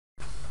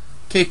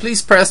Okay,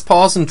 please press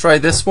pause and try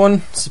this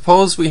one.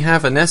 Suppose we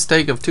have a nest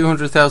egg of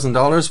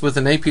 $200,000 with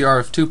an APR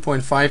of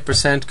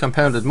 2.5%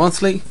 compounded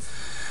monthly.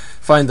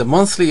 Find the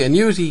monthly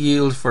annuity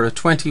yield for a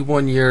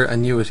 21-year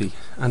annuity,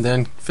 and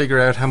then figure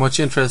out how much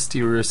interest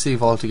you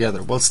receive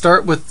altogether. We'll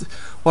start with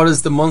what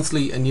is the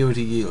monthly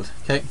annuity yield.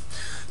 Okay,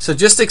 so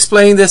just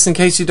explain this in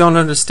case you don't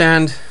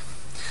understand.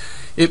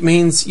 It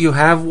means you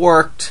have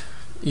worked,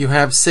 you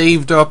have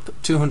saved up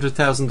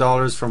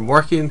 $200,000 from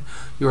working,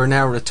 you are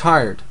now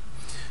retired.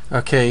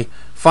 Okay,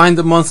 find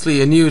the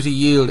monthly annuity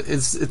yield.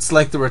 It's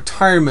like the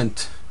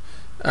retirement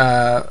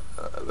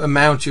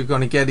amount you're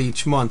going to get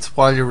each month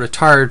while you're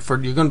retired for.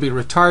 You're going to be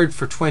retired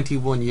for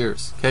 21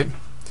 years. Okay,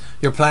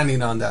 you're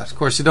planning on that. Of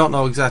course, you don't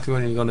know exactly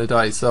when you're going to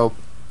die, so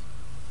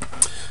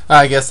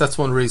I guess that's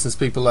one of the reasons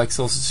people like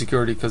Social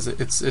Security, because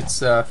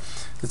it's a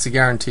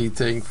guaranteed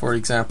thing. For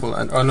example,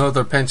 and on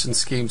other pension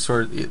schemes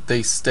where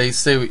they stay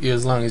with you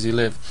as long as you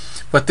live,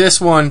 but this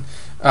one,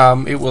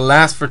 it will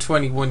last for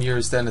 21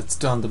 years. Then it's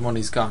done. The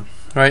money's gone.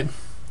 Right.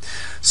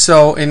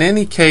 So in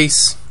any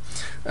case,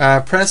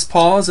 press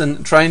pause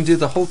and try and do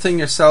the whole thing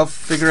yourself.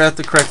 Figure out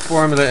the correct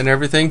formula and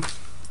everything.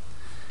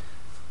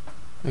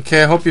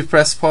 Okay, I hope you've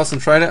pressed pause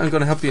and tried it. I'm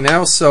going to help you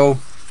now. So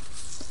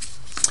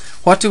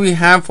what do we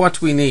have?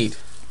 What do we need?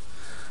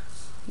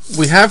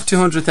 We have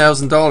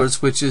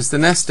 $200,000, which is the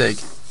nest egg.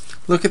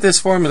 Look at this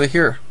formula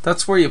here.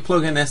 That's where you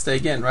plug a nest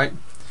egg in, right?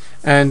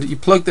 And you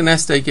plug the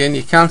nest egg in,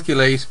 you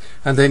calculate,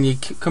 and then you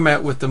come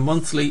out with the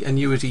monthly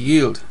annuity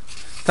yield.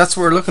 That's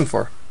what we're looking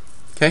for.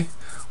 Okay,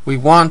 we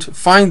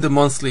find the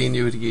monthly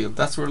annuity yield.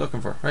 That's what we're looking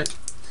for, right?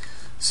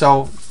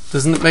 So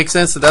doesn't it make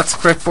sense that that's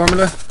the correct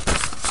formula?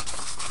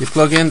 You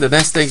plug in the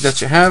nest egg that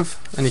you have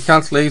and you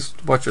calculate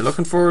what you're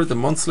looking for, the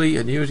monthly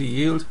annuity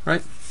yield,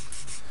 right?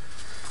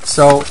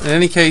 So in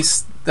any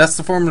case, that's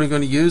the formula we're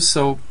going to use.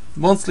 So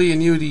monthly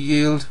annuity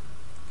yield,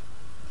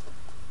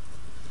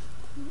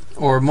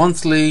 or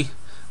monthly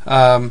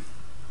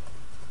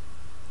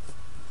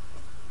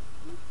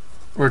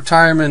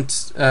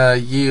retirement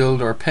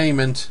yield or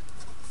payment,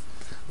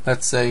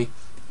 let's say,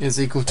 is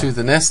equal to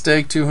the nest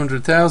egg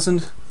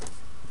 200,000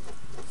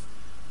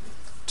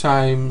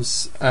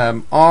 times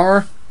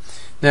R.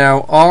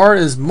 Now R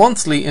is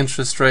monthly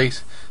interest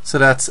rate, so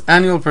that's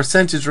annual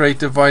percentage rate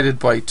divided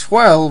by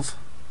 12,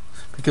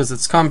 because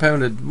it's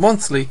compounded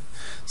monthly,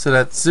 so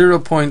that's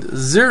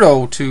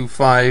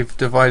 0.025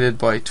 divided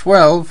by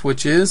 12,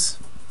 which is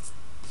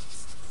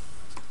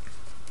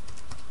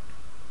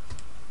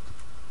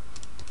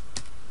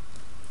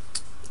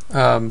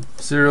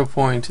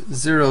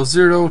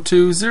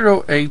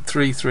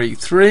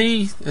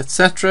 0.00208333,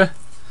 etc.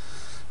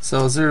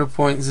 So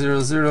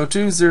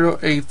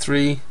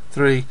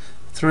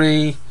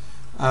 0.00208333.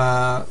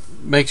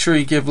 Make sure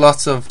you give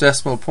lots of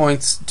decimal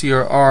points to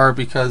your R,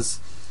 because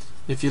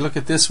if you look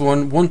at this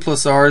one, 1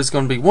 plus R is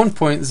going to be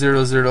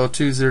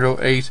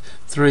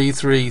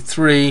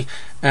 1.00208333,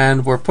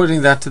 and we're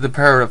putting that to the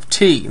power of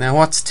T. Now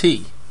what's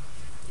T?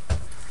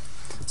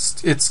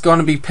 It's going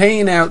to be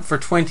paying out for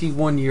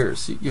 21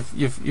 years.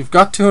 You've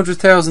got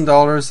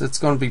 $200,000. It's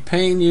going to be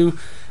paying you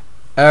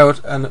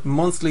out a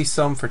monthly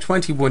sum for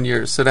 21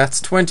 years. So that's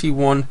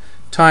 21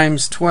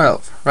 times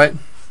 12, right?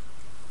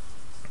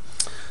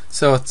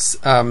 So it's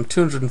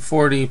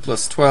 240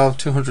 plus 12,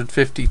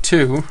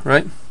 252,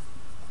 right?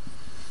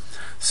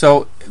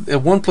 So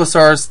 1 plus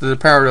R is to the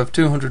power of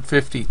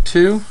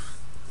 252,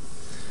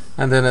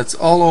 and then it's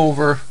all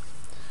over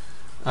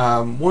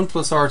 1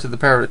 plus R to the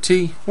power of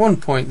T,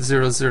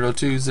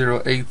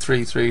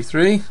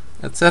 1.00208333,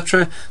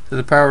 etc., to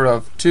the power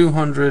of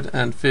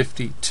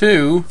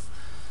 252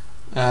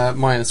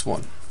 minus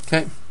 1.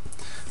 Okay,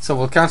 so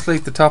we'll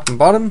calculate the top and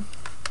bottom.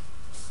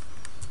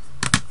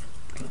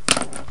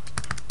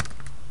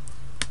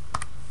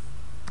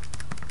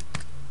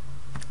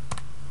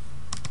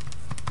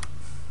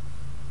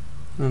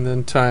 And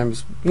then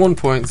times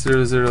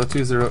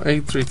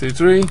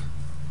 1.00208333.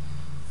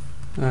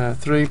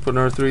 3, put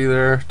another 3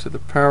 there, to the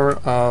power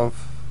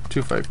of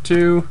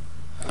 252.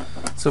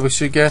 So we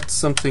should get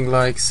something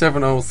like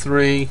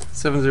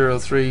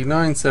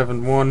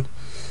 703,971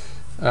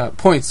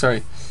 points,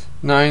 sorry,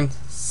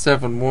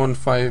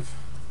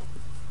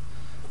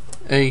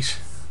 97158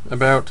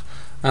 about,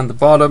 and the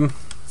bottom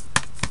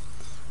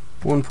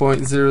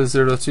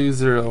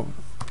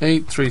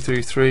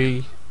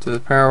 1.00208333 to the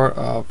power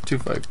of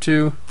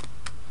 252.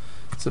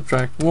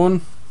 Subtract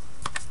 1.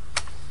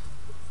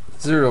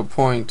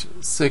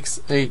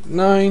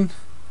 0.689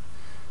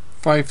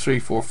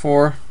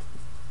 5344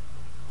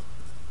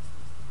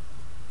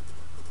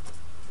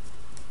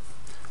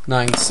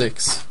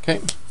 96. Okay.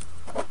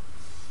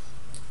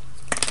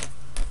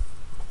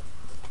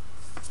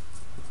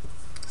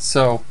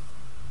 So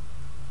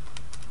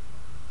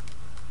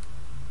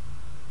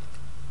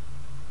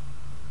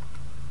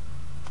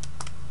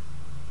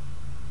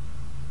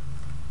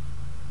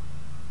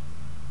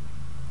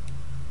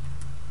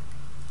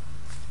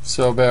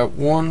about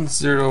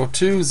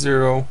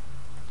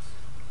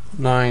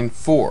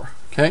 1.02094.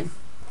 Okay.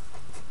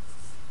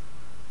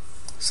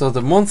 So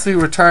the monthly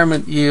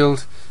retirement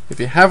yield, if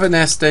you have a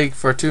nest egg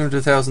for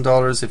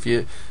 $200,000, if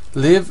you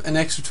live an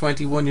extra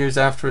 21 years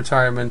after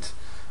retirement,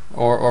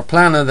 or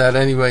plan on that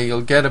anyway,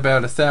 you'll get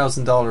about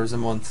 $1,000 a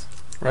month,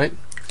 right?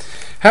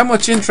 How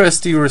much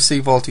interest do you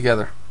receive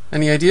altogether?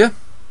 Any idea?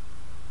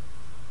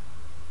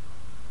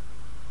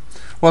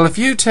 Well, if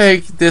you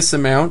take this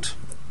amount,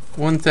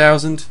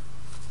 1,000,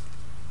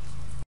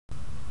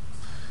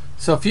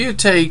 so if you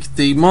take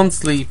the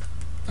monthly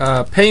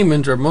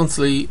payment or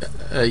monthly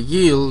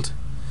yield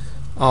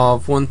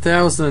of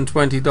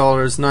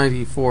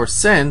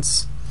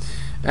 $1,020.94,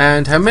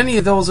 and how many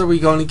of those are we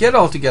going to get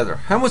altogether?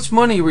 How much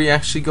money are we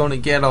actually going to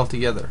get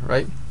altogether,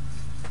 right?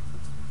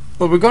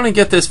 Well, we're going to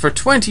get this for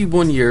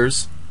 21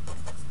 years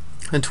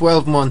and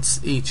 12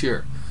 months each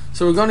year.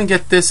 So we're going to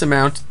get this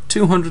amount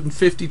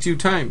 252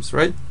 times,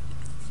 right?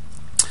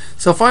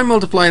 So if I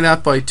multiply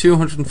that by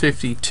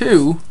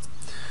 252,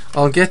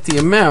 I'll get the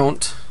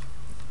amount,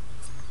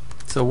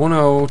 so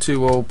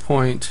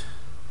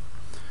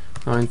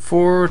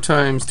 1020.94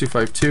 times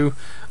 252,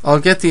 I'll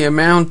get the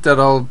amount that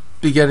I'll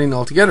be getting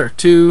altogether,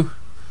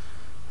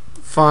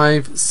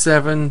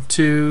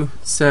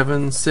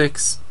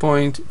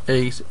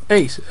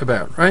 257,276.88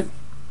 about, right?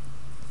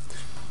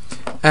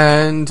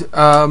 And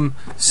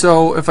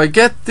so if I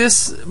get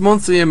this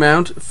monthly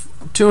amount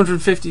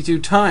 252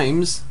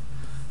 times,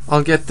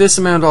 I'll get this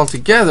amount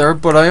altogether,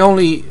 but I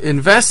only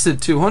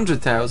invested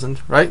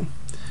 200,000, right?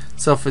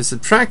 So if I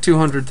subtract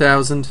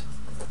 200,000,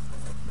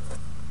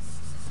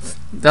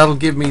 that'll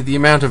give me the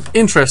amount of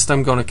interest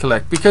I'm going to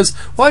collect. Because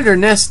while your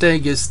nest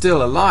egg is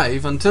still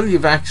alive, until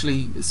you've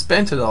actually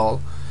spent it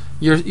all,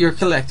 you're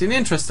collecting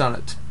interest on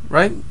it,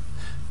 right?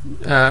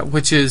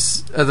 Which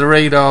is at the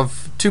rate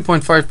of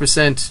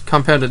 2.5%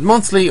 compounded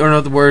monthly, or in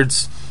other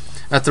words,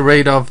 at the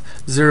rate of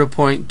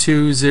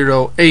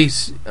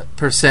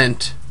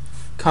 0.208%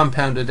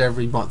 compounded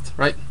every month,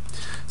 right?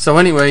 So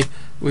anyway,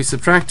 we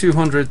subtract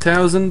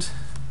 200,000,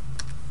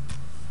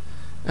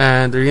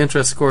 and the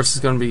interest, of course,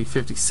 is going to be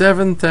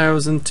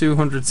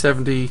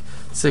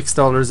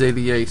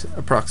 $57,276.88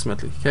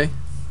 approximately. Okay,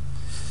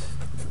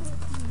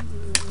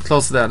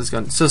 close to that is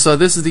gone. So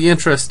this is the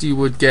interest you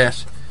would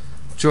get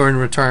during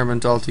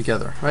retirement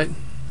altogether, right?